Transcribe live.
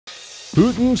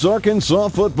Hooten's Arkansas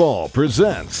Football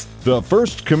presents the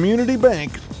First Community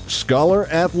Bank Scholar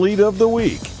Athlete of the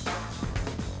Week.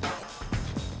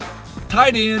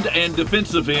 Tight end and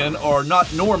defensive end are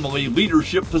not normally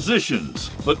leadership positions,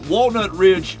 but Walnut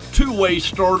Ridge two-way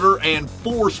starter and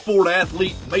four-sport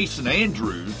athlete Mason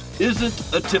Andrews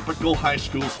isn't a typical high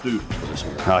school student.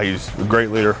 He's a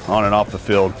great leader on and off the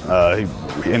field.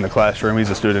 In the classroom, he's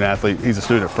a student athlete. He's a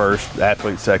student first,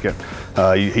 athlete second.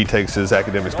 He takes his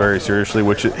academics very seriously,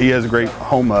 which he has a great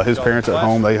home. His parents at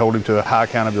home, they hold him to a high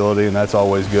accountability, and that's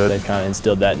always good. They've kind of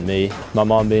instilled that in me. My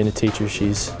mom being a teacher,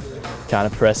 she's kind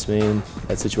of pressed me in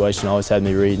that situation, always had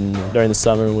me reading. During the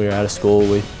summer when we were out of school,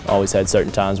 we always had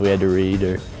certain times we had to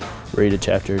read a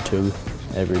chapter or two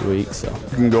every week. So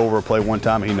you can go over a play one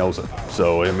time, he knows it.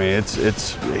 So I mean,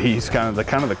 he's kind of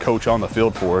the coach on the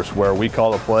field for us, where we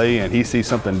call a play and he sees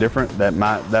something different that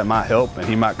might help, and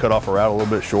he might cut off a route a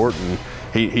little bit short, and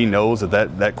he knows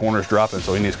that corner's dropping,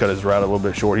 so he needs to cut his route a little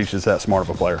bit short. He's just that smart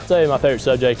of a player. I'd say my favorite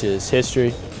subject is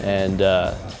history, and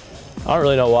I don't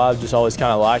really know why. I've just always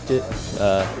kind of liked it.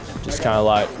 Just kind of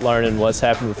like learning what's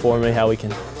happened before me, how we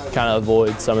can kind of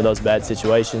avoid some of those bad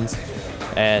situations.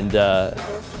 And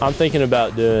I'm thinking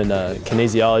about doing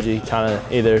kinesiology, kind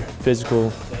of either physical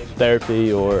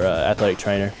therapy or athletic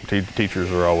trainer.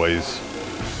 Teachers are always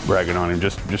bragging on him,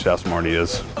 just how smart he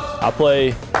is. I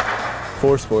play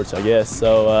 4 sports, I guess,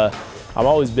 so I'm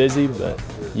always busy, but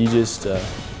you just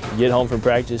get home from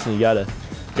practice and you got to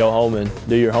go home and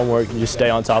do your homework and just stay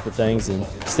on top of things and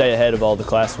stay ahead of all the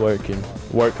classwork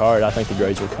and work hard. I think the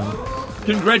grades will come.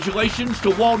 Congratulations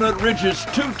to Walnut Ridge's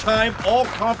two-time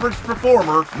all-conference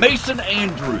performer, Mason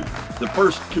Andrews, the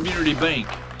First Community Bank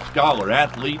Scholar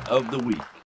Athlete of the Week.